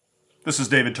This is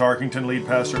David Tarkington, lead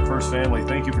pastor at First Family.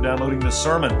 Thank you for downloading this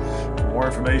sermon. For more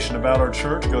information about our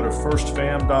church, go to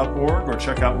firstfam.org or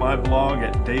check out my blog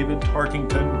at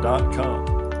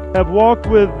davidtarkington.com. Have walked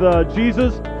with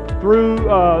Jesus through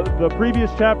the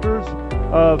previous chapters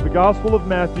of the Gospel of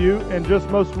Matthew, and just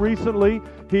most recently,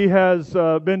 he has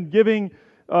been giving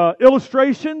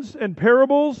illustrations and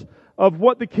parables of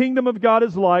what the kingdom of God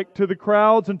is like to the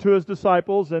crowds and to his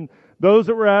disciples and those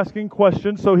that were asking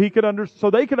questions, so they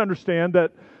could understand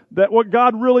that what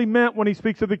God really meant when he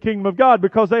speaks of the kingdom of God,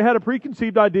 because they had a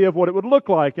preconceived idea of what it would look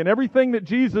like, and everything that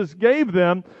Jesus gave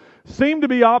them seemed to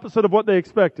be opposite of what they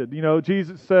expected. You know,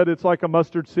 Jesus said it's like a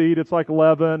mustard seed, it's like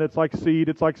leaven, it's like seed,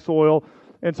 it's like soil.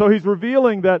 And so he's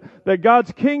revealing that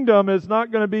God's kingdom is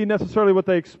not going to be necessarily what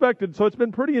they expected. So it's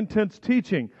been pretty intense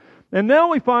teaching. And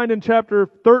now we find in chapter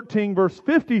 13, verse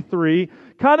 53,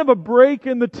 kind of a break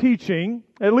in the teaching,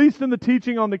 at least in the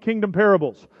teaching on the kingdom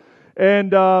parables.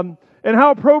 And how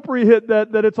appropriate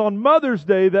that it's on Mother's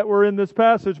Day that we're in this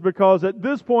passage, because at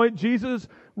this point, Jesus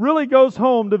really goes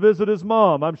home to visit his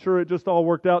mom. I'm sure it just all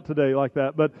worked out today like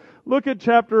that. But look at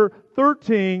chapter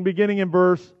 13, beginning in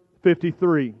verse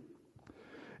 53.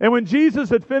 And when Jesus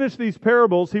had finished these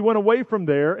parables, he went away from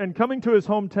there, and coming to his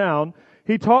hometown,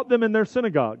 he taught them in their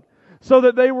synagogue, so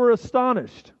that they were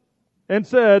astonished, and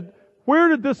said, "Where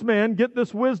did this man get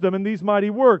this wisdom and these mighty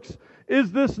works?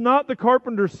 Is this not the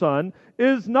carpenter's son?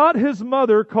 Is not his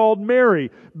mother called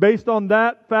Mary?" Based on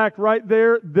that fact right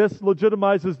there, this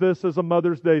legitimizes this as a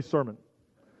Mother's Day sermon,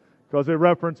 because they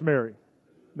reference Mary.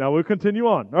 Now we'll continue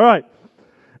on. All right.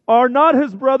 "Are not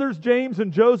his brothers James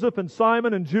and Joseph and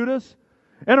Simon and Judas?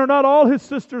 And are not all his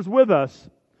sisters with us?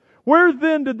 Where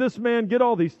then did this man get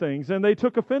all these things?" And they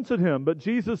took offense at him. But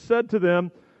Jesus said to them,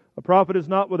 "A prophet is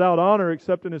not without honor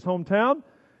except in his hometown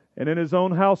and in his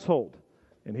own household."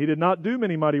 And he did not do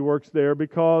many mighty works there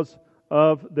because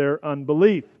of their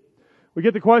unbelief. We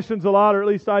get the questions a lot, or at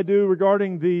least I do,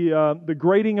 regarding the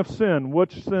grading of sin.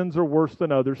 Which sins are worse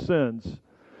than other sins?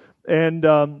 And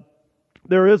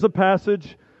there is a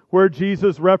passage where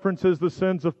Jesus references the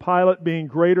sins of Pilate being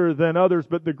greater than others,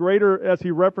 but the greater, as he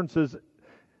references,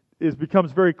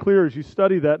 becomes very clear as you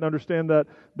study that and understand that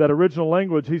original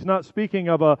language. He's not speaking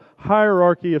of a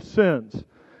hierarchy of sins.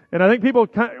 And I think people,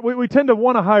 we tend to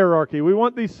want a hierarchy. We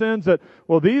want these sins that,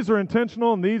 well, these are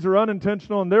intentional and these are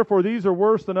unintentional, and therefore these are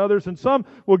worse than others. And some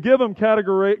will give them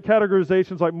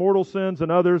categorizations like mortal sins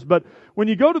and others. But when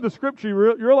you go to the Scripture, you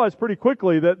realize pretty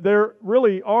quickly that there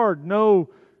really are no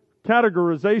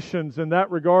categorizations in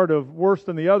that regard of worse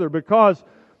than the other, because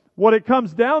what it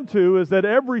comes down to is that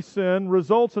every sin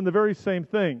results in the very same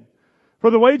thing. For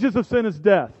the wages of sin is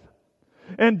death.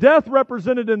 And death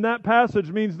represented in that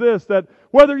passage means this, that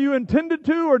whether you intended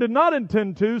to or did not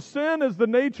intend to, sin is the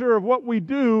nature of what we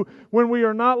do when we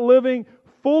are not living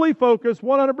fully focused,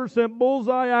 100%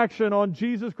 bullseye action on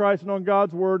Jesus Christ and on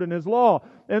God's Word and His law.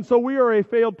 And so we are a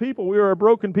failed people. We are a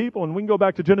broken people. And we can go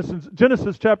back to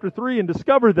Genesis chapter 3 and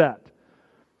discover that.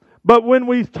 But when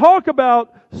we talk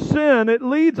about sin, it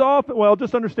leads off, well,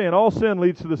 just understand, all sin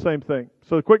leads to the same thing.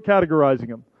 So quit categorizing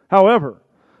them. However,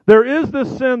 there is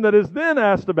this sin that is then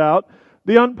asked about,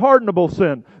 the unpardonable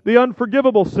sin, the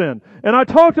unforgivable sin. And I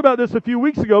talked about this a few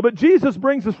weeks ago, but Jesus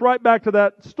brings us right back to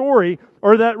that story,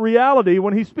 or that reality,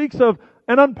 when He speaks of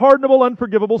an unpardonable,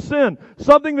 unforgivable sin.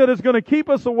 Something that is going to keep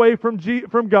us away from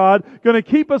God, going to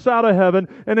keep us out of heaven,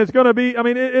 and it's going to be,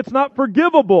 it's not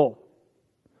forgivable.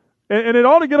 And it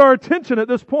ought to get our attention at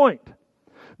this point.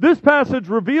 This passage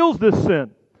reveals this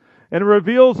sin, and it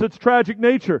reveals its tragic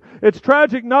nature. It's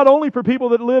tragic not only for people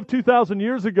that lived 2,000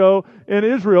 years ago in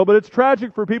Israel, but it's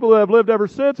tragic for people that have lived ever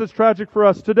since. It's tragic for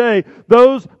us today.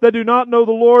 Those that do not know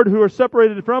the Lord, who are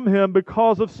separated from Him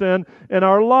because of sin in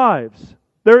our lives.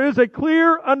 There is a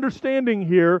clear understanding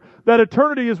here that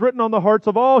eternity is written on the hearts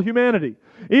of all humanity.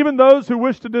 Even those who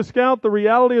wish to discount the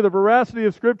reality or the veracity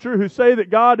of Scripture, who say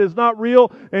that God is not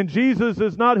real and Jesus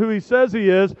is not who He says He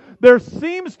is, there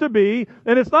seems to be,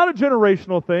 and it's not a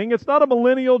generational thing, it's not a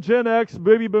millennial, Gen X,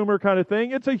 baby boomer kind of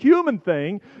thing, it's a human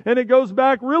thing, and it goes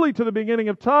back really to the beginning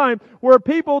of time, where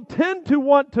people tend to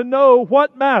want to know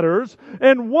what matters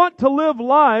and want to live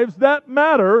lives that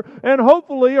matter, and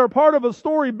hopefully are part of a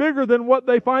story bigger than what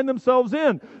they find themselves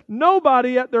in.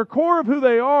 Nobody at their core of who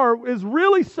they are is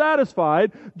really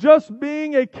satisfied just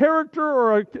being a character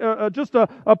or just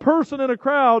a person in a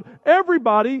crowd.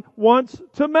 Everybody wants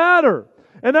to matter.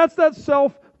 And that's that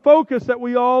self-focus that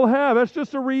we all have. That's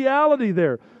just a reality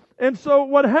there. And so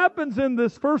what happens in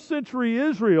this first century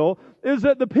Israel is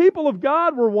that the people of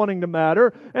God were wanting to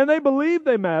matter, and they believed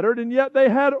they mattered, and yet they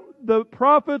had the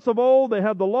prophets of old, they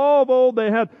had the law of old, they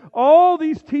had all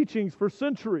these teachings for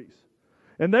centuries.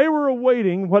 And they were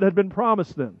awaiting what had been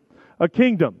promised them, a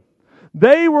kingdom.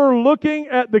 They were looking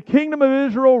at the kingdom of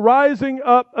Israel rising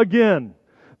up again.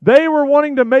 They were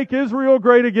wanting to make Israel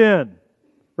great again.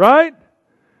 Right?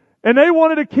 And they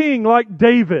wanted a king like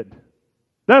David.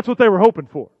 That's what they were hoping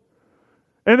for.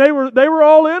 And they were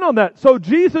all in on that. So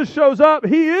Jesus shows up.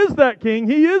 He is that king.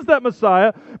 He is that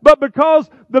Messiah. But because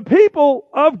the people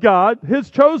of God,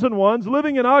 His chosen ones,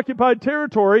 living in occupied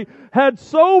territory, had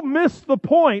so missed the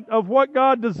point of what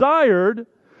God desired,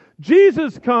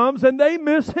 Jesus comes and they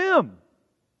miss Him.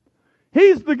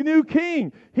 He's the new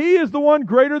king. He is the one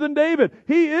greater than David.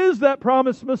 He is that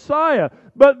promised Messiah.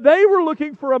 But they were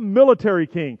looking for a military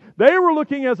king. They were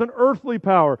looking as an earthly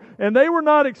power. And they were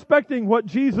not expecting what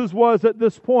Jesus was at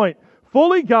this point.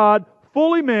 Fully God,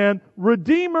 fully man,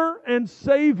 Redeemer and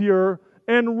Savior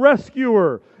and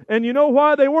Rescuer. And you know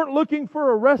why they weren't looking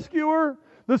for a rescuer?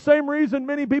 The same reason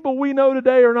many people we know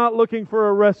today are not looking for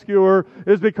a rescuer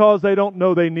is because they don't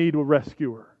know they need a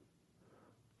rescuer.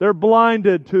 They're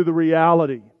blinded to the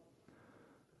reality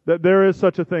that there is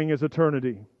such a thing as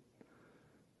eternity.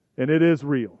 And it is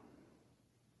real.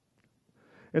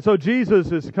 And so Jesus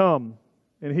has come,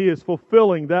 and He is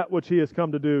fulfilling that which He has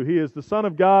come to do. He is the Son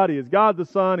of God. He is God the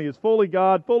Son. He is fully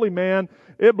God, fully man.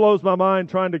 It blows my mind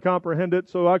trying to comprehend it,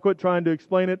 so I quit trying to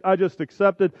explain it. I just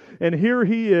accept it. And here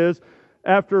He is,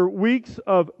 after weeks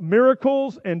of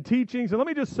miracles and teachings. And let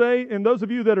me just say, and those of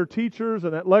you that are teachers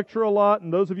and that lecture a lot,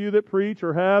 and those of you that preach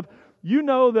or have, you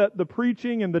know that the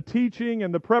preaching and the teaching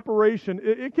and the preparation,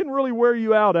 it can really wear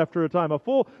you out after a time.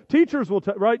 Teachers,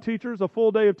 a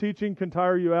full day of teaching can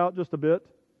tire you out just a bit.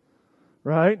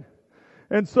 Right?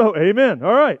 And so, amen.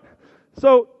 All right.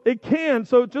 So it can.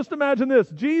 So just imagine this.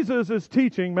 Jesus is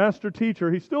teaching, master teacher.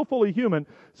 He's still fully human.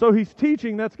 So He's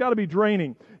teaching. That's got to be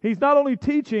draining. He's not only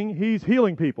teaching, He's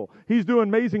healing people. He's doing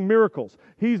amazing miracles.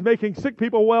 He's making sick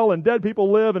people well and dead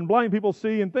people live and blind people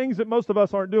see and things that most of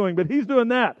us aren't doing. But He's doing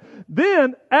that.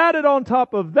 Then, added on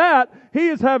top of that, He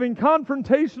is having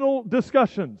confrontational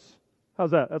discussions.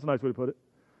 How's that? That's a nice way to put it.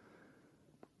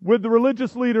 With the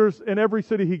religious leaders in every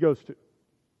city He goes to.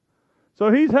 So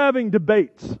He's having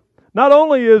debates. Not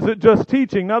only is it just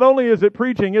teaching, not only is it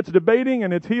preaching, it's debating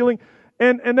and it's healing.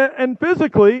 And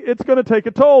physically, it's going to take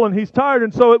a toll, and He's tired.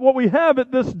 And so what we have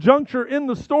at this juncture in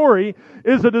the story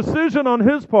is a decision on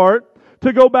His part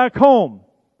to go back home.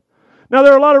 Now,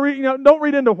 there are a lot of don't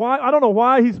read into why. I don't know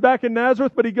why He's back in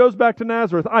Nazareth, but He goes back to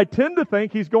Nazareth. I tend to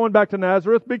think He's going back to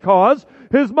Nazareth because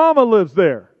His mama lives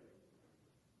there.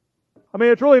 I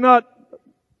mean, it's really not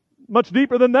much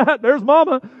deeper than that. There's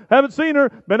Mama. Haven't seen her.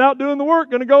 Been out doing the work.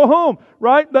 Going to go home.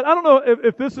 Right? But I don't know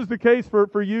if this is the case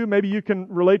for you. Maybe you can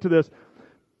relate to this.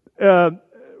 And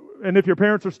if your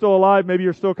parents are still alive, maybe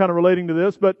you're still kind of relating to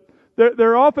this. But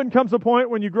there often comes a point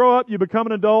when you grow up, you become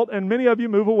an adult, and many of you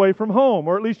move away from home.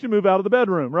 Or at least you move out of the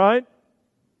bedroom. Right?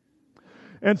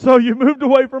 And so you moved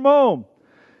away from home.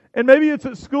 And maybe it's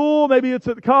at school, maybe it's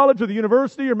at college or the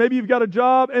university, or maybe you've got a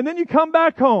job, and then you come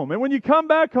back home. And when you come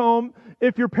back home,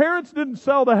 if your parents didn't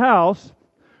sell the house,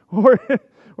 or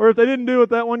if they didn't do what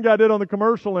that one guy did on the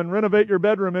commercial and renovate your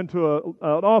bedroom into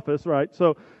an office, right?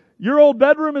 So your old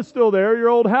bedroom is still there. Your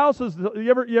old house is. You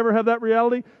ever have that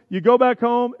reality? You go back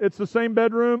home, it's the same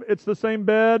bedroom, it's the same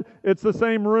bed, it's the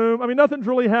same room. I mean, nothing's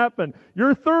really happened.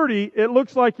 You're 30, it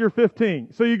looks like you're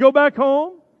 15. So you go back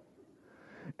home.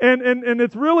 And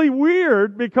it's really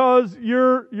weird because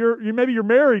maybe you're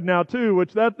married now too,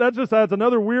 which that just adds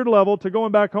another weird level to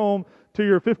going back home to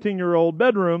your 15-year-old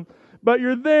bedroom. But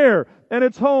you're there, and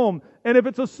it's home. And if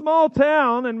it's a small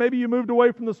town, and maybe you moved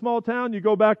away from the small town, you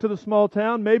go back to the small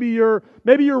town. Maybe you're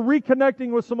reconnecting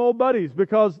with some old buddies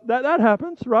because that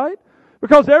happens, right?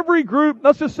 Because every group,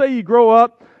 let's just say you grow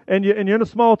up and you're in a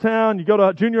small town, you go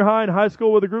to junior high and high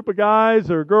school with a group of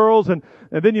guys or girls, and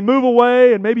then you move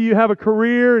away, and maybe you have a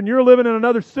career, and you're living in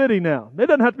another city now. It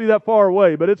doesn't have to be that far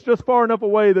away, but it's just far enough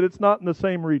away that it's not in the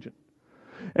same region.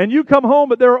 And you come home,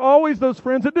 but there are always those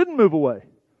friends that didn't move away.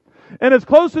 And as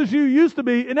close as you used to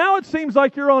be, and now it seems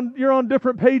like you're on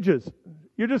different pages.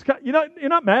 You're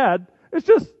not mad. It's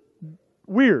just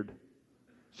weird.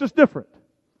 It's just different.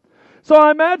 So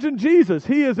I imagine Jesus,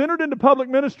 He has entered into public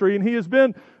ministry, and He has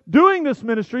been doing this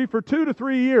ministry for 2 to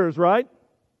 3 years, right?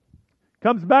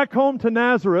 Comes back home to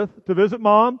Nazareth to visit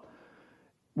Mom.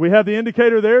 We have the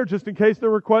indicator there just in case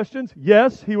there were questions.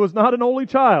 Yes, He was not an only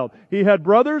child. He had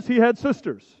brothers, He had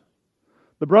sisters.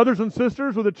 The brothers and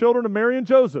sisters were the children of Mary and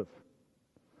Joseph.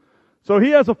 So He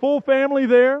has a full family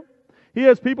there. He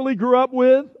has people He grew up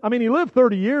with. I mean, He lived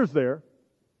 30 years there,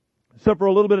 except for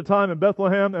a little bit of time in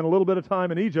Bethlehem and a little bit of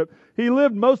time in Egypt. He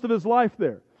lived most of His life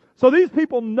there. So these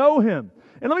people know Him.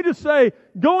 And let me just say,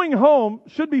 going home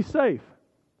should be safe.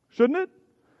 Shouldn't it?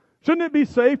 Shouldn't it be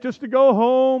safe just to go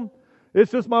home?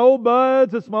 It's just my old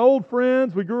buds. It's my old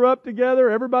friends. We grew up together.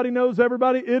 Everybody knows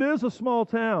everybody. It is a small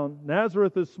town.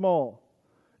 Nazareth is small.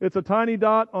 It's a tiny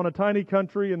dot on a tiny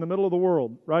country in the middle of the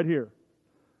world, right here.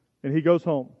 And he goes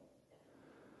home.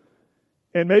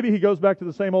 And maybe he goes back to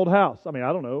the same old house. I mean,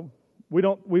 I don't know.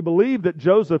 We believe that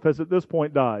Joseph has at this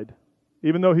point died.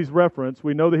 Even though he's referenced,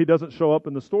 we know that he doesn't show up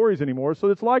in the stories anymore, so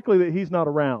it's likely that he's not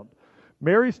around.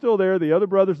 Mary's still there. The other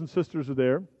brothers and sisters are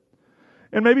there.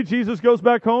 And maybe Jesus goes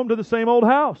back home to the same old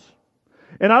house.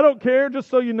 And I don't care, just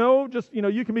so you know,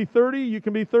 you can be 30, you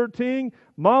can be 13.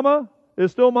 Mama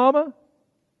is still Mama.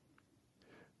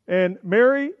 And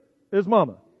Mary is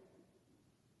Mama.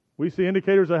 We see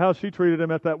indicators of how she treated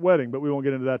him at that wedding, but we won't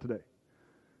get into that today.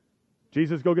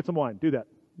 Jesus, go get some wine. Do that.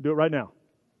 Do it right now.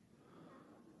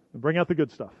 And bring out the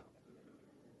good stuff.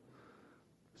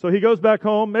 So he goes back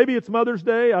home. Maybe it's Mother's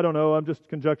Day. I don't know. I'm just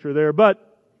conjecture there.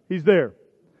 But he's there.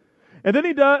 And then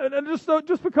he does, and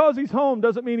just because he's home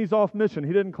doesn't mean he's off mission.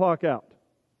 He didn't clock out.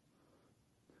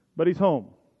 But he's home.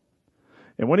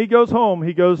 And when he goes home,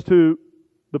 he goes to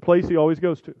the place he always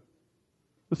goes to,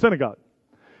 the synagogue.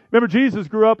 Remember, Jesus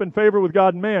grew up in favor with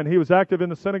God and man. He was active in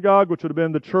the synagogue, which would have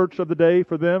been the church of the day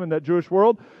for them in that Jewish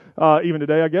world, even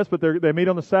today, I guess. But they meet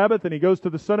on the Sabbath, and he goes to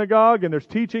the synagogue, and there's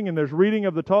teaching, and there's reading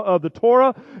of the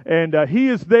Torah, and he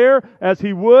is there as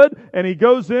he would, and he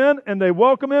goes in, and they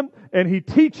welcome him, and he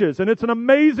teaches, and it's an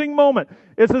amazing moment.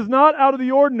 This is not out of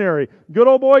the ordinary. Good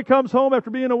old boy comes home after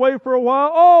being away for a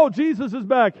while. Oh, Jesus is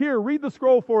back. Here, read the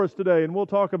scroll for us today, and we'll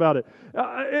talk about it.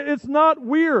 It's not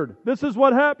weird. This is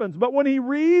what happens. But when he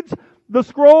reads the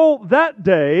scroll that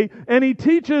day, and he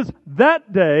teaches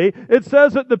that day, it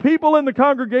says that the people in the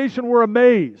congregation were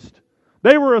amazed.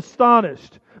 They were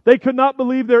astonished. They could not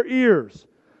believe their ears.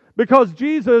 Because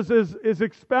Jesus is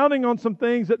expounding on some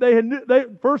things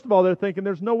that first of all, they're thinking,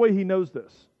 there's no way he knows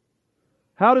this.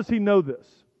 How does he know this?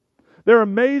 They're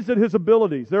amazed at his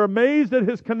abilities. They're amazed at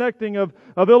his connecting of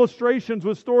illustrations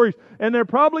with stories. And they're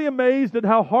probably amazed at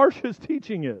how harsh his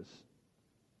teaching is.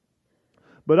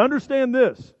 But understand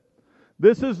this.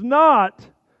 This is not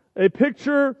a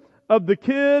picture of the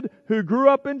kid who grew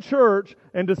up in church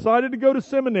and decided to go to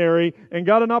seminary and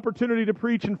got an opportunity to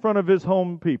preach in front of his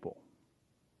home people.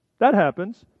 That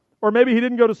happens. Or maybe he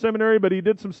didn't go to seminary, but he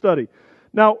did some study.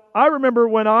 Now, I remember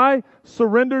when I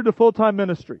surrendered to full-time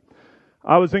ministry.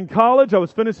 I was in college. I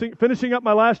was finishing up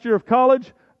my last year of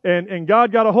college, and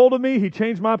God got a hold of me. He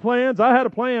changed my plans. I had a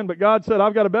plan, but God said,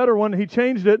 I've got a better one. He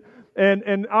changed it,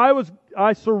 and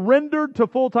I surrendered to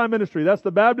full-time ministry. That's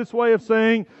the Baptist way of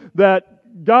saying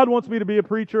that God wants me to be a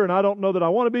preacher, and I don't know that I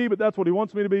want to be, but that's what He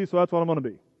wants me to be, so that's what I'm going to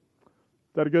be.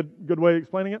 Is that a good way of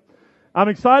explaining it? I'm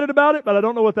excited about it, but I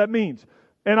don't know what that means.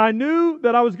 And I knew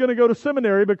that I was going to go to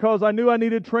seminary because I knew I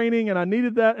needed training and I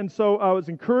needed that, and so I was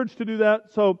encouraged to do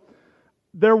that. So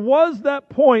there was that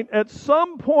point, at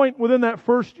some point within that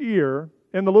first year,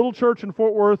 in the little church in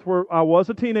Fort Worth where I was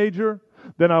a teenager,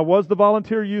 then I was the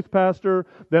volunteer youth pastor,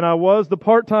 then I was the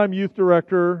part-time youth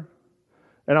director,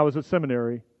 and I was at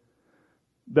seminary,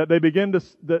 that they begin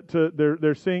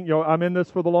they're seeing, I'm in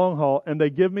this for the long haul, and they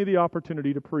give me the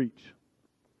opportunity to preach.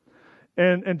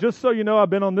 And just so you know,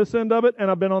 I've been on this end of it, and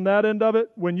I've been on that end of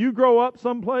it. When you grow up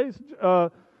someplace,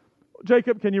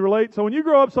 Jacob, can you relate? So when you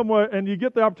grow up somewhere and you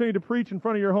get the opportunity to preach in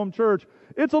front of your home church,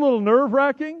 it's a little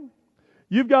nerve-wracking.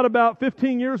 You've got about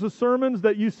 15 years of sermons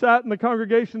that you sat in the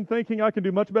congregation thinking, I can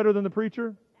do much better than the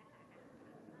preacher.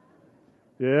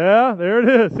 Yeah, there it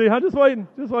is. See, I'm just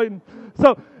waiting.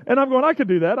 So, and I'm going, I could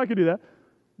do that.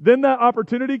 Then that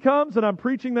opportunity comes, and I'm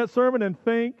preaching that sermon and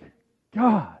think,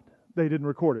 God, they didn't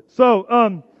record it.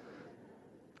 So,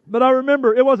 but I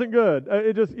remember it wasn't good.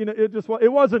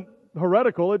 It wasn't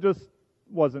heretical. It just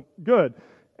wasn't good.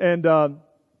 And I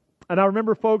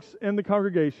remember folks in the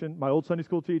congregation, my old Sunday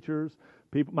school teachers,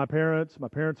 people, my parents'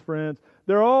 friends.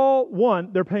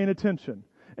 They're paying attention,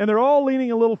 and they're all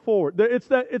leaning a little forward. It's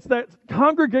that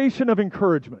congregation of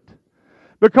encouragement,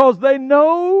 because they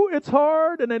know it's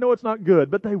hard and they know it's not good,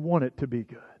 but they want it to be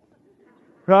good,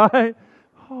 right?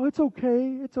 Oh, it's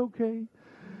okay.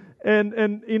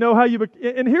 And you know how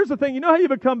and here's the thing, you know how you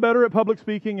become better at public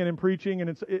speaking and in preaching,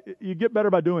 and you get better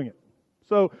by doing it.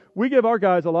 So we give our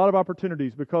guys a lot of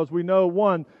opportunities because we know,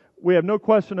 one, we have no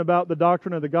question about the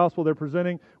doctrine of the gospel they're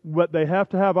presenting, but they have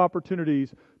to have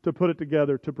opportunities to put it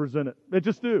together, to present it. They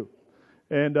just do.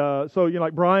 And so,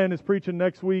 like Brian is preaching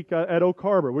next week at Oak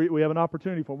Harbor. We have an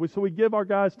opportunity for him. So we give our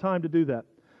guys time to do that.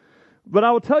 But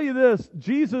I will tell you this,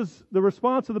 the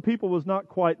response of the people was not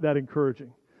quite that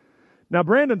encouraging. Now,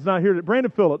 Brandon's not here.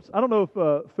 Brandon Phillips. I don't know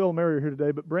if Phil and Mary are here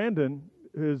today, but Brandon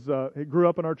he grew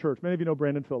up in our church. Many of you know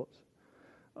Brandon Phillips.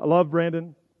 I love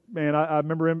Brandon. Man, I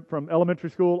remember him from elementary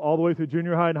school all the way through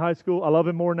junior high and high school. I love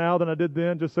him more now than I did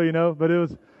then, just so you know. But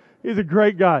he's a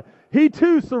great guy. He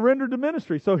too surrendered to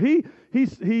ministry. So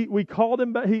we called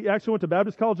him back. He actually went to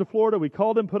Baptist College of Florida. We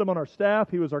called him, put him on our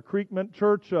staff. He was our Creek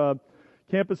Church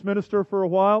campus minister for a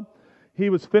while. He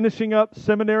was finishing up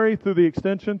seminary through the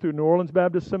extension through New Orleans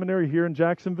Baptist Seminary here in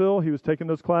Jacksonville. He was taking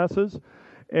those classes,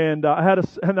 and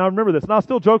and I remember this, and I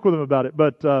still joke with him about it,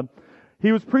 but.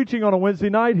 He was preaching on a Wednesday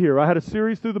night here. I had a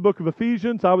series through the book of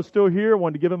Ephesians. I was still here. I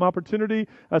wanted to give him opportunity.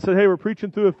 I said, hey, we're preaching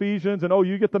through Ephesians, and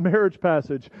you get the marriage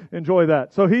passage. Enjoy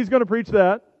that. So he's going to preach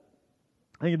that.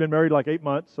 I think he'd been married like 8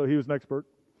 months, so he was an expert.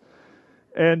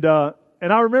 And I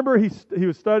remember he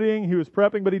was studying, he was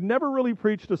prepping, but he'd never really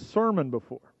preached a sermon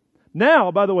before. Now,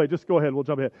 by the way, just go ahead. We'll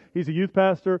jump ahead. He's a youth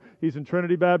pastor. He's in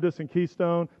Trinity Baptist in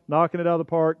Keystone, knocking it out of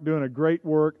the park, doing a great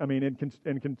work. I mean, and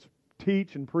can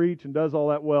teach and preach and does all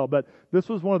that well. But this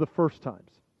was one of the first times.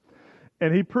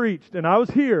 And he preached, and I was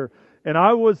here, and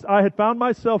I had found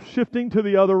myself shifting to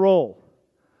the other role.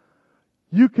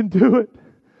 You can do it.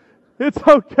 It's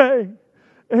okay.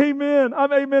 Amen.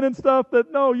 I'm amen and stuff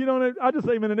that, no, you don't, I just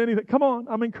amen in anything. Come on,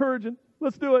 I'm encouraging.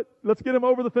 Let's do it. Let's get him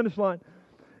over the finish line.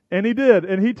 And he did.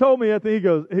 And he told me at the end, he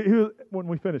goes, when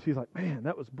we finished, he's like, man,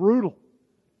 that was brutal.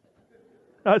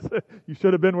 I said, you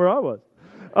should have been where I was.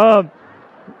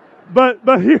 But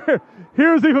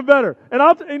here's even better. And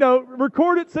I'll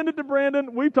record it, send it to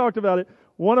Brandon. We've talked about it.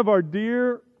 One of our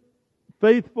dear,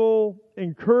 faithful,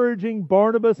 encouraging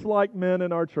Barnabas-like men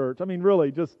in our church. I mean,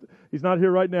 really, he's not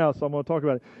here right now, so I'm going to talk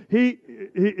about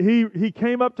it. He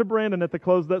came up to Brandon at the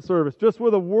close of that service just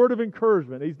with a word of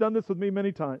encouragement. He's done this with me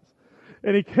many times.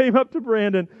 And he came up to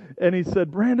Brandon and he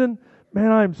said, Brandon,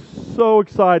 man, I'm so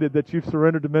excited that you've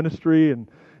surrendered to ministry and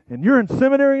you're in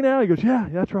seminary now. He goes, yeah,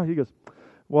 that's right. He goes,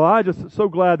 well, I just so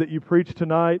glad that you preached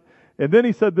tonight. And then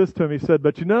he said this to him. He said,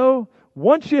 but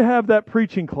once you have that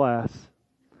preaching class,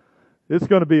 it's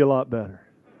going to be a lot better.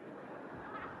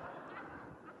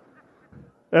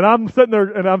 And I'm sitting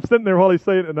there while he's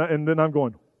saying it, and then I'm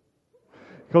going,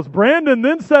 because Brandon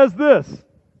then says this,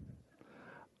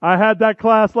 I had that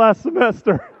class last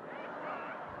semester.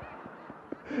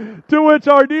 To which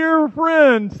our dear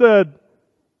friend said,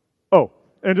 oh,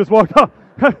 and just walked off.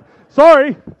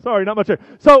 Sorry, not much there.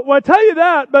 So I tell you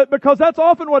that, but because that's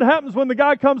often what happens when the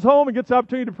guy comes home and gets the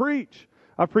opportunity to preach.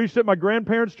 I've preached at my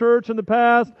grandparents' church in the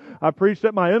past. I've preached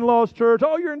at my in-laws' church.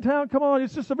 Oh, you're in town? Come on.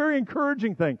 It's just a very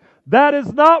encouraging thing. That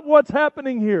is not what's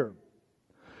happening here.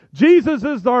 Jesus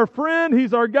is our friend.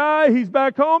 He's our guy. He's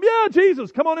back home. Yeah,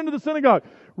 Jesus, come on into the synagogue.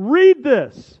 Read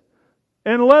this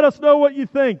and let us know what you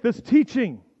think. This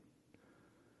teaching.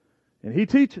 And he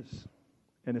teaches.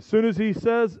 And as soon as he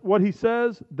says what he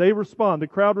says, they respond. The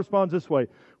crowd responds this way.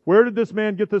 Where did this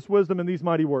man get this wisdom and these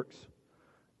mighty works?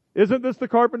 Isn't this the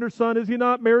carpenter's son? Is he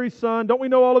not Mary's son? Don't we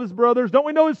know all of his brothers? Don't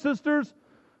we know his sisters?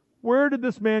 Where did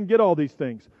this man get all these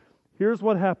things? Here's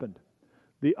what happened.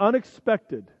 The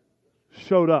unexpected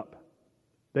showed up.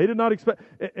 They did not expect.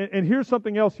 And here's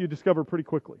something else you discover pretty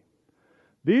quickly.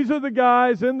 These are the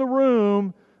guys in the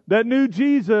room that knew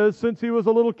Jesus since he was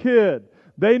a little kid.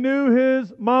 They knew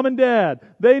his mom and dad.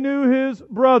 They knew his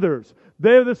brothers.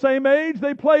 They're the same age.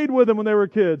 They played with him when they were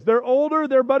kids. They're older.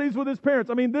 They're buddies with his parents.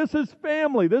 I mean, this is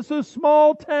family. This is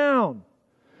small town.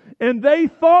 And they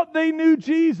thought they knew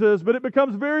Jesus, but it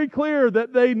becomes very clear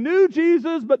that they knew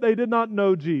Jesus, but they did not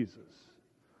know Jesus.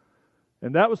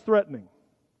 And that was threatening.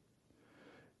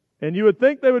 And you would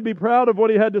think they would be proud of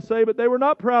what he had to say, but they were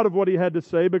not proud of what he had to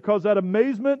say because that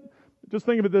amazement, just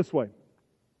think of it this way.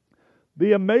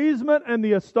 The amazement and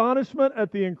the astonishment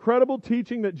at the incredible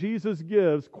teaching that Jesus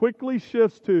gives quickly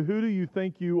shifts to who do you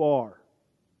think you are?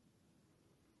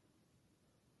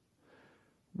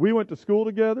 We went to school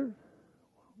together.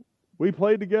 We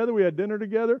played together. We had dinner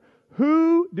together.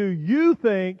 Who do you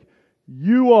think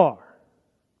you are?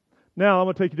 Now I'm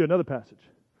going to take you to another passage.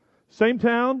 Same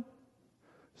town,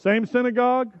 same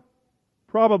synagogue,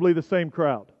 probably the same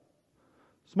crowd.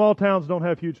 Small towns don't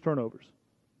have huge turnovers.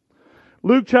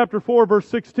 Luke chapter 4, verse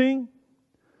 16.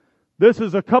 This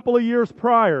is a couple of years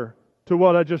prior to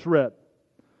what I just read.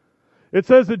 It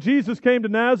says that Jesus came to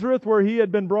Nazareth where he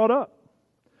had been brought up.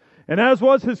 And as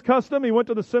was his custom, he went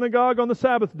to the synagogue on the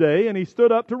Sabbath day and he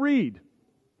stood up to read.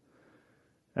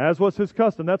 As was his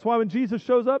custom. That's why when Jesus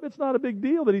shows up, it's not a big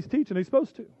deal that he's teaching. He's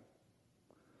supposed to.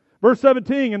 Verse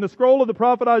 17, and the scroll of the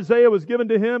prophet Isaiah was given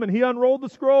to him, and he unrolled the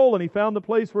scroll, and he found the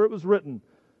place where it was written,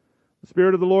 the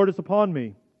Spirit of the Lord is upon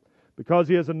me, because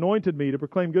he has anointed me to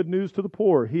proclaim good news to the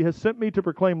poor. He has sent me to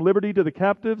proclaim liberty to the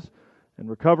captives and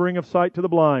recovering of sight to the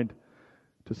blind,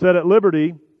 to set at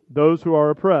liberty those who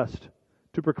are oppressed,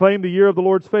 to proclaim the year of the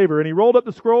Lord's favor. And he rolled up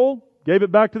the scroll, gave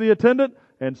it back to the attendant,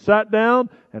 and sat down,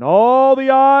 and all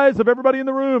the eyes of everybody in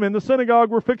the room in the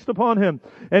synagogue were fixed upon him.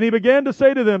 And he began to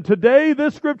say to them, "Today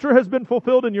this scripture has been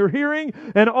fulfilled in your hearing."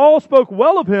 And all spoke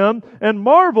well of him, and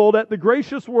marveled at the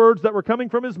gracious words that were coming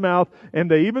from his mouth.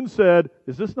 And they even said,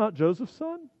 "Is this not Joseph's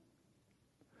son?"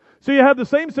 So you have the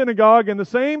same synagogue, and the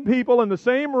same people in the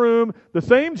same room, the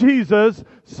same Jesus,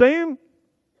 same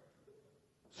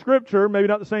scripture, maybe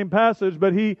not the same passage,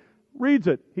 but he reads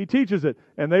it, he teaches it,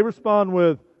 and they respond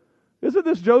with, "Isn't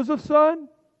this Joseph's son?"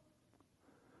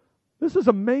 This is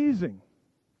amazing.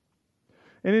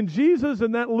 And in Jesus,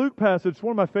 in that Luke passage, it's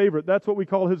one of my favorite. That's what we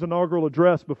call his inaugural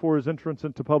address before his entrance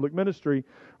into public ministry,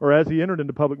 or as he entered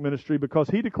into public ministry, because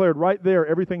he declared right there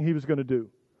everything he was going to do.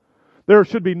 There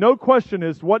should be no question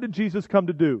as what did Jesus come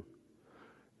to do?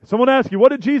 Someone asks you,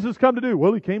 what did Jesus come to do?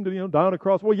 Well, he came to, die on a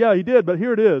cross. Well, yeah, he did, but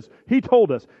here it is. He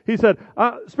told us. He said,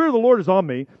 Spirit of the Lord is on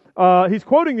me. He's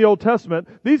quoting the Old Testament.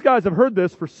 These guys have heard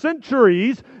this for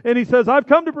centuries, and he says, I've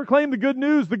come to proclaim the good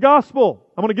news, the gospel.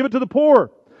 I'm going to give it to the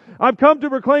poor. I've come to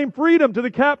proclaim freedom to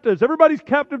the captives. Everybody's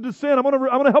captive to sin. I'm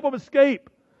going to help them escape.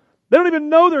 They don't even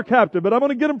know they're captive, but I'm going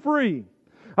to get them free.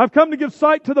 I've come to give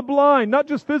sight to the blind, not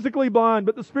just physically blind,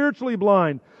 but the spiritually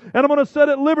blind. And I'm going to set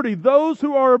at liberty those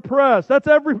who are oppressed. That's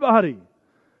everybody.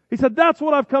 He said, that's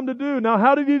what I've come to do. Now,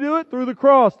 how did he do it? Through the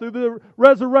cross, through the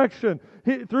resurrection,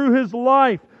 through his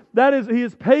life. That is, he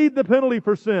has paid the penalty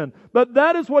for sin. But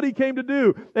that is what he came to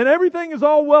do. And everything is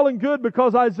all well and good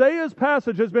because Isaiah's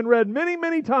passage has been read many,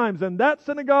 many times in that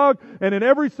synagogue and in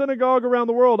every synagogue around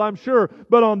the world, I'm sure.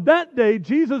 But on that day,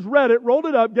 Jesus read it, rolled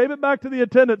it up, gave it back to the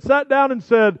attendant, sat down and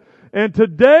said, and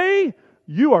today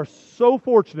you are so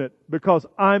fortunate because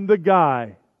I'm the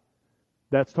guy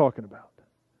that's talking about.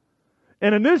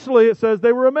 And initially it says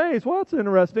they were amazed. Well, that's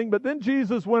interesting. But then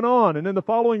Jesus went on. And in the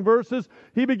following verses,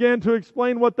 he began to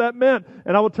explain what that meant.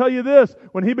 And I will tell you this.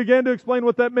 When he began to explain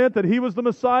what that meant, that he was the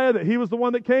Messiah, that he was the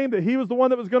one that came, that he was the one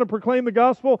that was going to proclaim the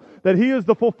gospel, that he is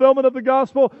the fulfillment of the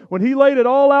gospel, when he laid it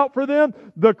all out for them,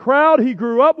 the crowd he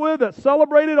grew up with that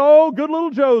celebrated, oh, good little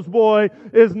Joe's boy,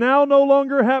 is now no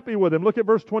longer happy with him. Look at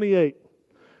verse 28.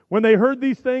 When they heard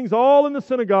these things, all in the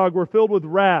synagogue were filled with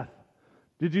wrath.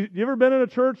 You ever been in a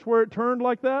church where it turned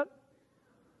like that?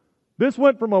 This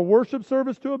went from a worship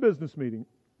service to a business meeting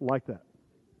like that.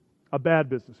 A bad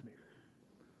business meeting.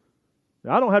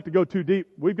 Now, I don't have to go too deep.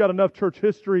 We've got enough church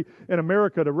history in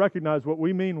America to recognize what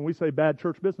we mean when we say bad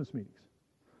church business meetings.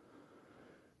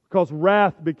 Because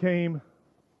wrath became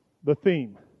the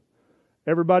theme.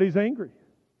 Everybody's angry.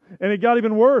 And it got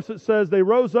even worse. It says they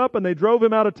rose up and they drove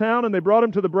him out of town and they brought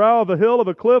him to the brow of a hill of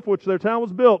a cliff which their town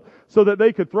was built so that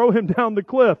they could throw him down the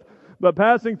cliff. But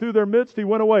passing through their midst, he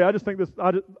went away. I just think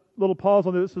little pause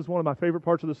on this is one of my favorite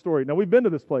parts of the story. Now, we've been to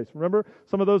this place. Remember,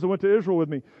 some of those that went to Israel with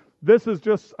me. This is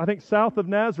just, I think, south of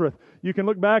Nazareth. You can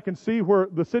look back and see where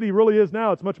the city really is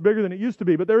now. It's much bigger than it used to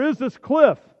be. But there is this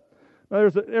cliff.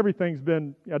 Now, everything's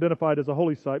been identified as a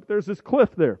holy site, but there's this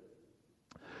cliff there.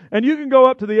 And you can go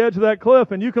up to the edge of that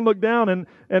cliff and you can look down and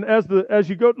as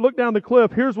you go look down the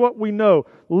cliff, here's what we know.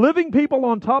 Living people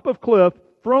on top of cliff,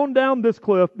 thrown down this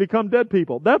cliff, become dead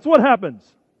people. That's what happens.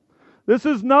 This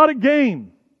is not a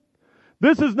game.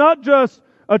 This is not just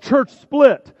a church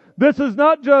split. This is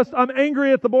not just, I'm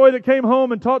angry at the boy that came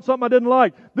home and taught something I didn't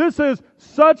like. This is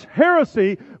such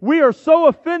heresy. We are so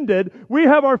offended. We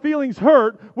have our feelings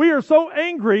hurt. We are so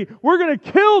angry. We're going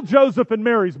to kill Joseph and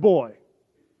Mary's boy.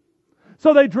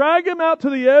 So they drag him out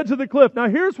to the edge of the cliff. Now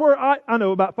here's where I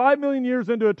know about 5 million years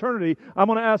into eternity, I'm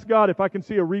going to ask God if I can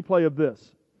see a replay of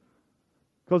this.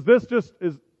 Because this just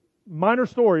is minor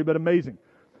story, but amazing.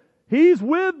 He's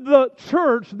with the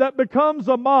church that becomes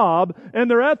a mob, and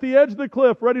they're at the edge of the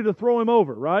cliff ready to throw him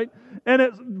over, right? And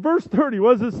it's verse 30,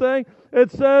 what does it say? It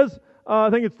says,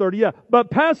 I think it's 30, yeah. But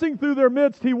passing through their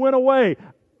midst, he went away.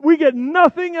 We get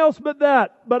nothing else but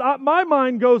that. But my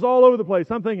mind goes all over the place.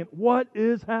 I'm thinking, what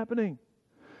is happening?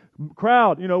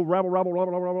 Crowd, rabble,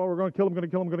 we're going to kill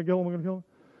him.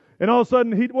 And all of a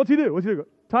sudden, what's he do?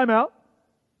 Time out.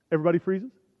 Everybody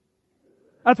freezes.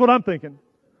 That's what I'm thinking.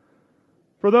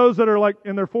 For those that are like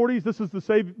in their 40s, this is the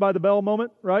Saved by the Bell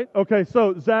moment, right? Okay,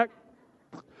 so Zach,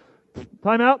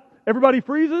 time out. Everybody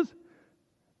freezes.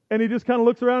 And he just kind of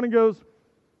looks around and goes,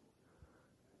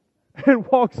 and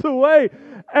walks away.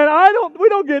 And we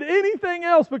don't get anything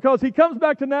else because he comes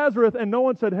back to Nazareth and no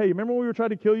one said, hey, remember when we were trying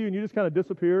to kill you and you just kind of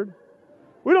disappeared?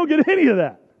 We don't get any of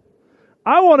that.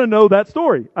 I want to know that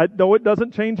story. I know it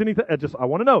doesn't change anything. I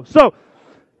want to know. So,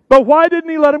 but why didn't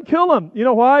he let him kill him? You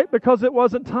know why? Because it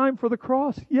wasn't time for the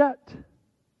cross yet.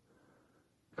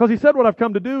 Because he said what I've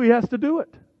come to do, he has to do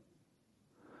it.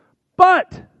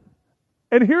 But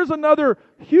And here's another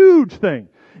huge thing.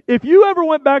 If you ever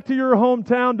went back to your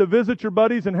hometown to visit your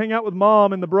buddies and hang out with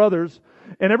Mom and the brothers,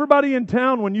 and everybody in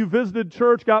town, when you visited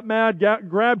church, got mad,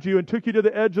 grabbed you, and took you to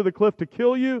the edge of the cliff to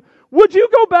kill you, would you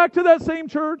go back to that same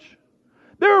church?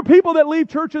 There are people that leave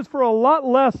churches for a lot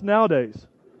less nowadays.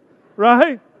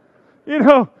 Right? You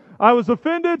know, I was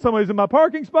offended. Somebody's in my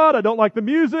parking spot. I don't like the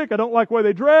music. I don't like the way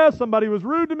they dress. Somebody was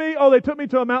rude to me. Oh, they took me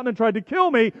to a mountain and tried to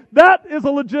kill me. That is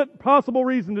a legit possible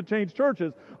reason to change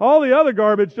churches. All the other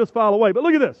garbage, just file away. But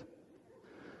look at this.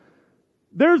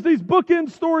 There's these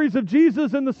bookend stories of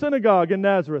Jesus in the synagogue in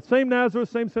Nazareth. Same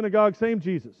synagogue, same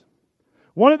Jesus.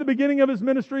 One at the beginning of His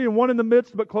ministry and one in the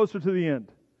midst, but closer to the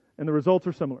end. And the results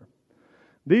are similar.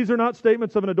 These are not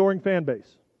statements of an adoring fan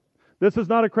base. This is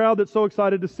not a crowd that's so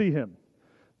excited to see Him.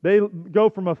 They go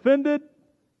from offended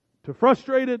to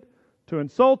frustrated to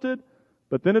insulted,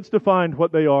 but then it's defined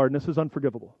what they are, and this is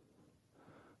unforgivable.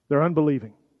 They're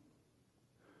unbelieving.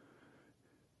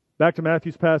 Back to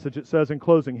Matthew's passage, it says in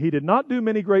closing, He did not do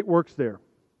many great works there.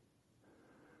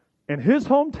 And His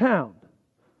hometown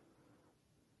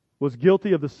was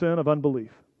guilty of the sin of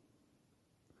unbelief.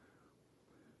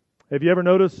 Have you ever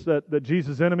noticed that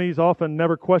Jesus' enemies often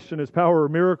never question His power or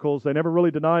miracles? They never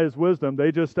really deny His wisdom.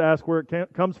 They just ask where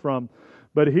it comes from.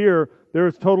 But here, there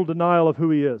is total denial of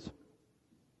who He is.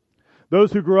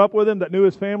 Those who grew up with Him, that knew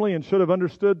His family and should have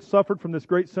understood, suffered from this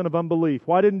great sin of unbelief.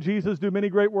 Why didn't Jesus do many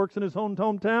great works in His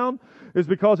hometown? Is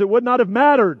because it would not have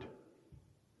mattered.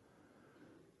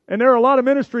 And there are a lot of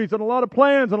ministries and a lot of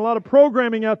plans and a lot of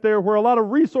programming out there where a lot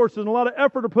of resources and a lot of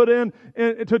effort are put in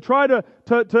to try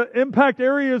to impact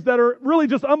areas that are really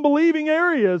just unbelieving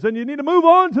areas. And you need to move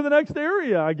on to the next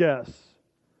area, I guess.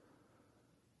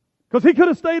 Because He could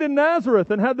have stayed in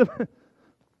Nazareth and had the...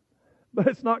 But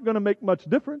it's not going to make much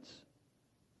difference.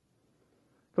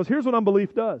 Because here's what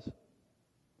unbelief does.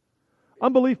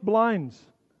 Unbelief blinds.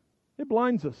 It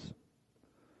blinds us.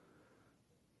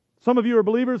 Some of you are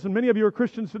believers and many of you are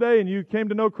Christians today, and you came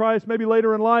to know Christ maybe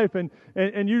later in life, and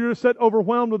you're just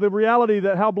overwhelmed with the reality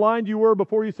that how blind you were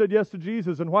before you said yes to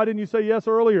Jesus, and why didn't you say yes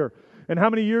earlier? And how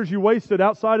many years you wasted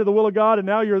outside of the will of God, and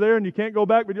now you're there and you can't go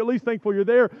back, but you're at least thankful you're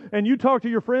there. And you talk to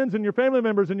your friends and your family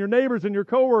members and your neighbors and your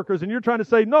coworkers, and you're trying to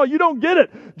say, no, you don't get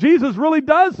it. Jesus really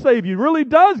does save you, really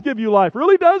does give you life,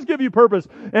 really does give you purpose.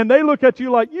 And they look at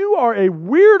you like, you are a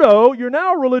weirdo, you're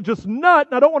now a religious nut,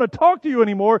 and I don't want to talk to you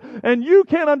anymore. And you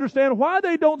can't understand why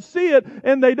they don't see it,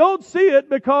 and they don't see it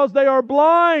because they are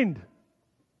blind.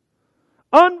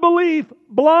 Unbelief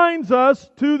blinds us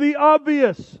to the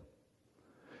obvious.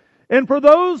 And for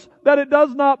those that it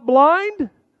does not blind,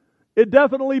 it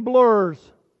definitely blurs.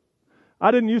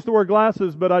 I didn't used to wear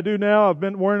glasses, but I do now. I've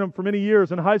been wearing them for many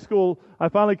years. In high school, I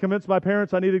finally convinced my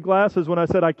parents I needed glasses when I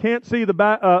said I can't see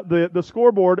the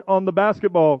scoreboard on the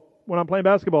basketball when I'm playing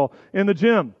basketball in the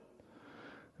gym.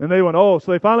 And they went, oh,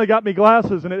 so they finally got me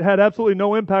glasses, and it had absolutely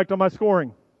no impact on my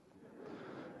scoring.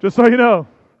 Just so you know,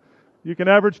 you can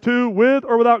average 2 with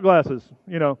or without glasses,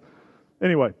 you know.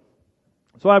 Anyway.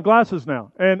 So I have glasses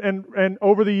now. And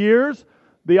over the years,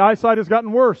 the eyesight has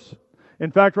gotten worse. In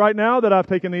fact, right now that I've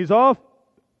taken these off,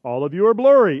 all of you are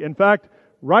blurry. In fact,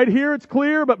 right here it's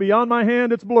clear, but beyond my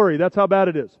hand it's blurry. That's how bad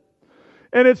it is.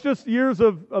 And it's just years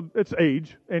of its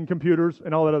age and computers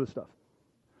and all that other stuff.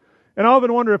 And I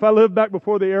often wonder if I lived back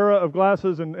before the era of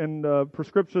glasses and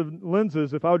prescription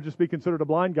lenses, if I would just be considered a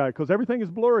blind guy, because everything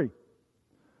is blurry.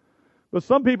 But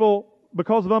some people,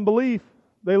 because of unbelief,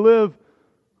 they live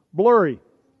blurry.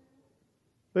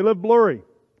 They live blurry.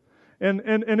 And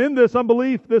in this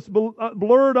unbelief, this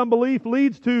blurred unbelief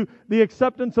leads to the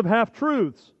acceptance of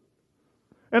half-truths.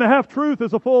 And a half-truth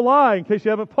is a full lie, in case you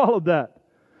haven't followed that.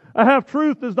 A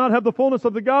half-truth does not have the fullness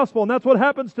of the gospel, and that's what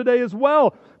happens today as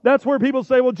well. That's where people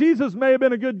say, well, Jesus may have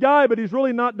been a good guy, but He's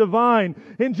really not divine.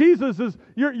 And Jesus is,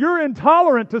 you're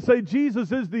intolerant to say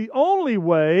Jesus is the only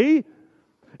way.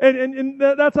 And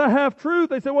that's a half-truth.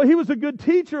 They say, well, He was a good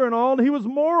teacher and all, and He was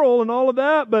moral and all of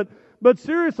that, but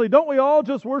seriously, don't we all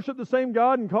just worship the same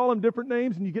God and call Him different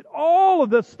names? And you get all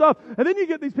of this stuff. And then you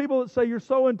get these people that say, you're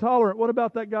so intolerant. What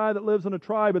about that guy that lives in a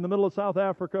tribe in the middle of South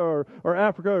Africa or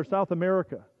Africa or South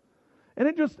America? And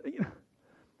it just,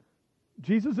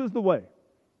 Jesus is the way.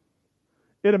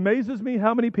 It amazes me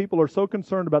how many people are so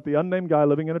concerned about the unnamed guy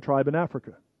living in a tribe in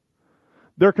Africa.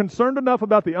 They're concerned enough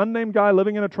about the unnamed guy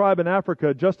living in a tribe in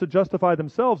Africa just to justify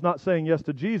themselves not saying yes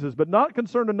to Jesus, but not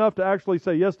concerned enough to actually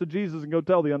say yes to Jesus and go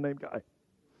tell the unnamed guy.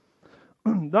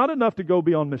 Not enough to go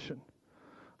be on mission.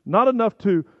 Not enough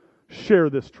to share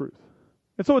this truth.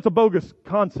 And so it's a bogus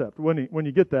concept when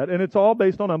you get that, and it's all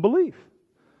based on unbelief.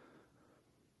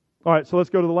 All right, so let's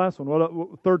go to the last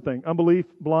one. Third thing, unbelief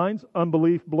blinds,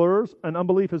 unbelief blurs, and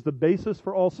unbelief is the basis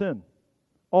for all sin.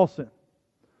 All sin.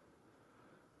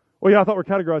 Well, yeah, I thought we're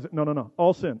categorizing. No.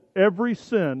 All sin. Every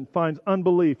sin finds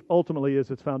unbelief ultimately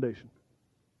as its foundation.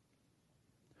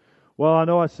 Well, I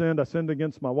know I sinned. I sinned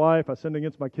against my wife. I sinned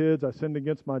against my kids. I sinned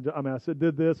against I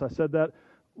did this. I said that.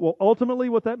 Well, ultimately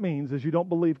what that means is you don't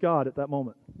believe God at that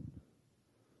moment.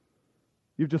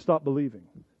 You've just stopped believing.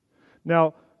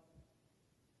 Now,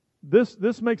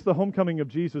 this makes the homecoming of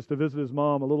Jesus to visit his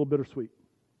mom a little bittersweet.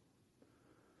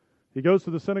 He goes to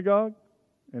the synagogue,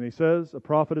 and he says, a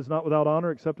prophet is not without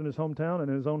honor except in his hometown and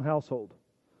in his own household.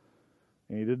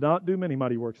 And he did not do many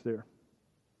mighty works there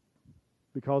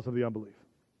because of the unbelief.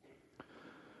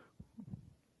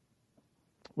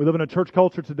 We live in a church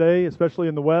culture today, especially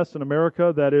in the West and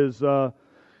America, that is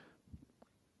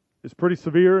pretty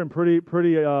severe and pretty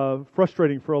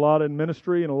frustrating for a lot in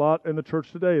ministry and a lot in the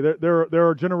church today. There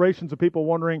are generations of people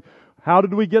wondering, how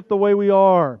did we get the way we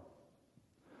are?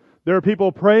 There are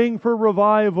people praying for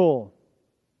revival.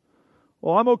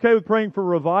 Well, I'm okay with praying for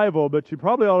revival, but you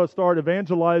probably ought to start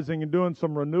evangelizing and doing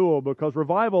some renewal, because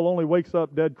revival only wakes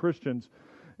up dead Christians,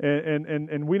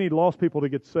 and we need lost people to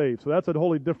get saved. So that's a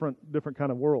wholly different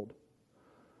kind of world.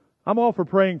 I'm all for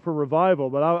praying for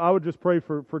revival, but I would just pray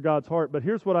for God's heart. But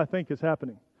here's what I think is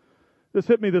happening. This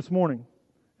hit me this morning,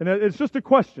 and it's just a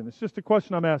question. It's just a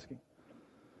question I'm asking.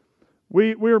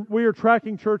 We are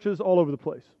tracking churches all over the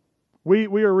place. We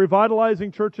are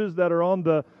revitalizing churches that are on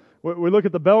the. We look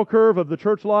at the bell curve of the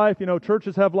church life. You know,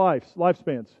 churches have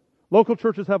lifespans. Local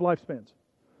churches have lifespans.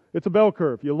 It's a bell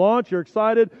curve. You launch, you're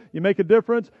excited, you make a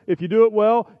difference. If you do it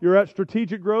well, you're at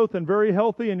strategic growth and very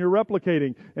healthy, and you're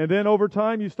replicating. And then over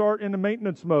time, you start into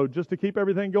maintenance mode just to keep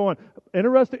everything going.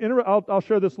 I'll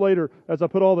share this later as I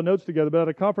put all the notes together. But at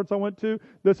a conference I went to,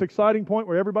 this exciting point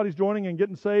where everybody's joining and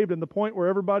getting saved, and the point where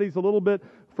everybody's a little bit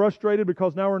frustrated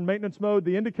because now we're in maintenance mode.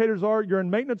 The indicators are you're in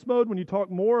maintenance mode when you talk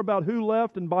more about who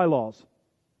left and bylaws.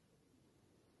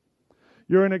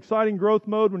 You're in exciting growth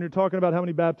mode when you're talking about how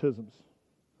many baptisms.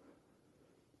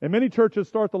 And many churches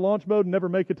start the launch mode and never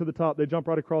make it to the top. They jump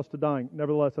right across to dying.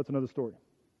 Nevertheless, that's another story.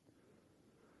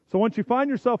 So once you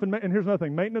find yourself in, and here's another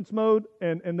thing, maintenance mode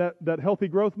and that healthy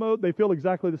growth mode, they feel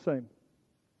exactly the same.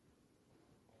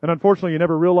 And unfortunately, you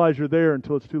never realize you're there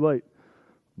until it's too late.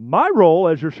 My role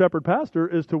as your shepherd pastor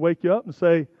is to wake you up and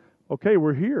say, okay,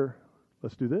 we're here.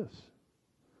 Let's do this.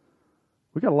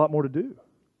 We got a lot more to do.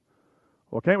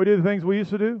 Well, can't we do the things we used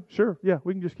to do? Sure. Yeah,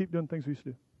 we can just keep doing things we used to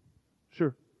do.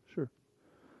 Sure.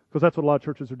 Because that's what a lot of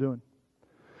churches are doing.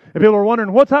 And people are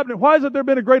wondering, what's happening? Why has there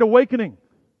been a great awakening?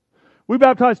 We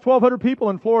baptized 1,200 people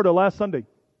in Florida last Sunday.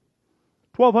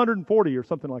 1,240 or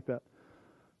something like that.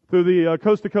 Through the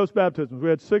coast-to-coast baptisms. We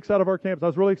had 6 out of our campus. I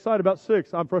was really excited about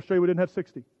 6. I'm frustrated we didn't have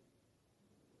 60.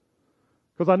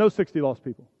 Because I know 60 lost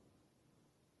people.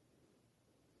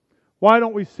 Why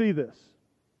don't we see this?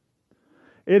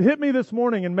 It hit me this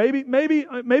morning, and maybe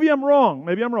I'm wrong.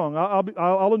 Maybe I'm wrong.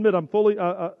 I'll admit I'm fully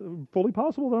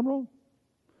possible that I'm wrong.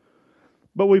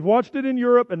 But we've watched it in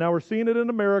Europe, and now we're seeing it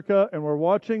in America, and we're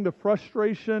watching the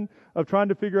frustration of trying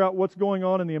to figure out what's going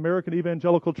on in the American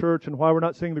evangelical church and why we're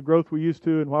not seeing the growth we used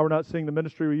to and why we're not seeing the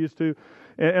ministry we used to.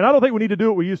 And I don't think we need to do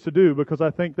what we used to do, because I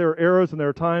think there are eras and there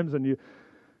are times, and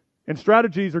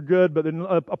strategies are good, but then,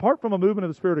 apart from a movement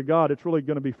of the Spirit of God, it's really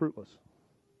going to be fruitless.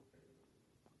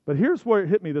 But here's where it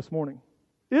hit me this morning.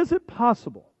 Is it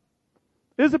possible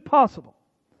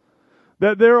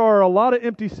that there are a lot of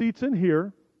empty seats in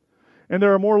here, and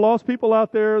there are more lost people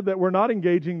out there that we're not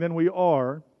engaging than we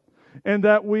are, and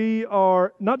that we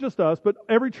are, not just us, but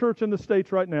every church in the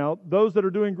States right now, those that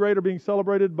are doing great are being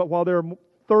celebrated, but while there are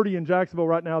 30 in Jacksonville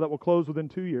right now that will close within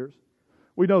 2 years.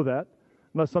 We know that,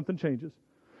 unless something changes.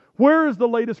 Where is the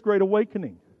latest great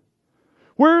awakening?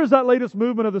 Where is that latest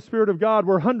movement of the Spirit of God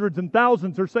where hundreds and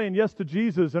thousands are saying yes to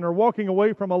Jesus and are walking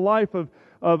away from a life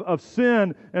of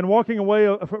sin and walking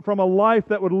away from a life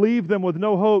that would leave them with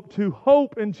no hope to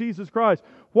hope in Jesus Christ?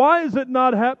 Why is it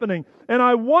not happening? And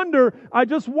I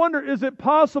just wonder, is it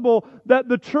possible that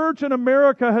the church in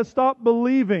America has stopped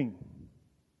believing?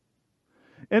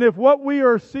 And if what we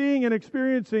are seeing and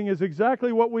experiencing is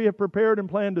exactly what we have prepared and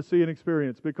planned to see and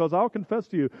experience, because I'll confess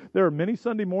to you, there are many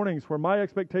Sunday mornings where my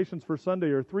expectations for Sunday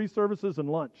are 3 services and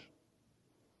lunch.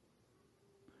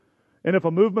 And if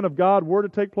a movement of God were to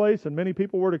take place and many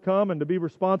people were to come and to be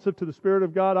responsive to the Spirit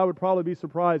of God, I would probably be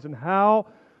surprised. And how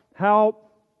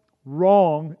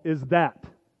wrong is that?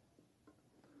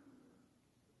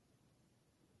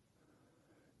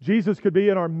 Jesus could be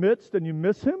in our midst and you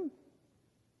miss Him?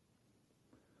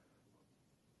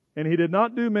 And He did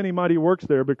not do many mighty works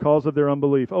there because of their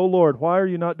unbelief. Oh Lord, why are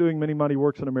you not doing many mighty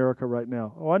works in America right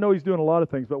now? Oh, I know He's doing a lot of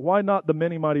things, but why not the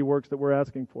many mighty works that we're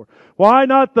asking for? Why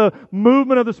not the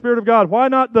movement of the Spirit of God? Why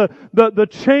not the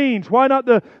change? Why not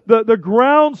the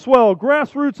groundswell,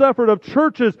 grassroots effort of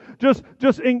churches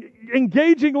just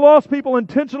engaging lost people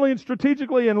intentionally and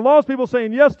strategically, and lost people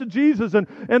saying yes to Jesus, and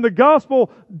the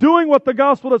gospel doing what the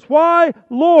gospel does? Why,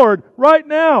 Lord, right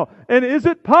now? And is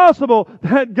it possible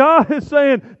that God is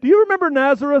saying, do you remember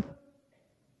Nazareth?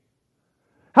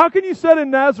 How can you sit in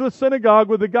Nazareth synagogue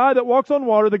with the guy that walks on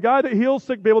water, the guy that heals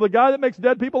sick people, the guy that makes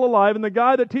dead people alive, and the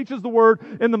guy that teaches the Word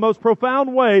in the most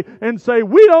profound way, and say,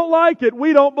 we don't like it,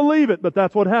 we don't believe it, but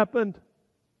that's what happened?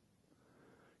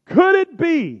 Could it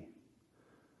be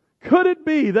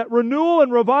that renewal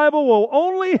and revival will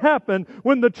only happen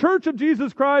when the Church of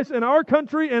Jesus Christ in our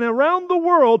country and around the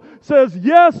world says,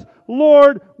 yes,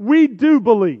 Lord, we do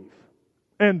believe,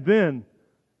 and then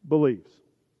believes?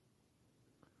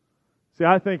 See,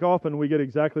 I think often we get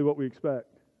exactly what we expect.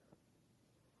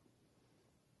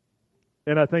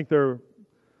 And I think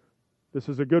this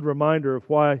is a good reminder of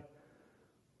why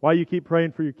you keep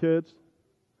praying for your kids,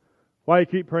 why you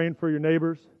keep praying for your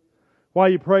neighbors, why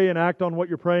you pray and act on what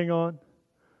you're praying on,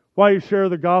 why you share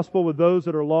the gospel with those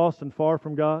that are lost and far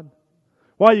from God,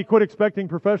 why you quit expecting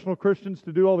professional Christians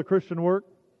to do all the Christian work.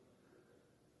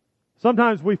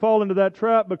 Sometimes we fall into that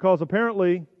trap because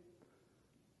apparently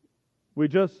we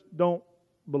just don't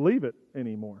believe it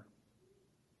anymore.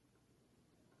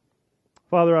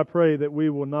 Father, I pray that we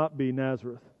will not be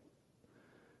Nazareth.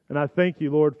 And I thank you,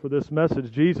 Lord, for this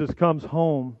message. Jesus comes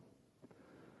home.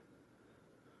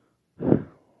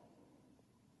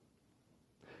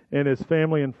 And his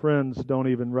family and friends don't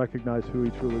even recognize who he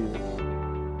truly is.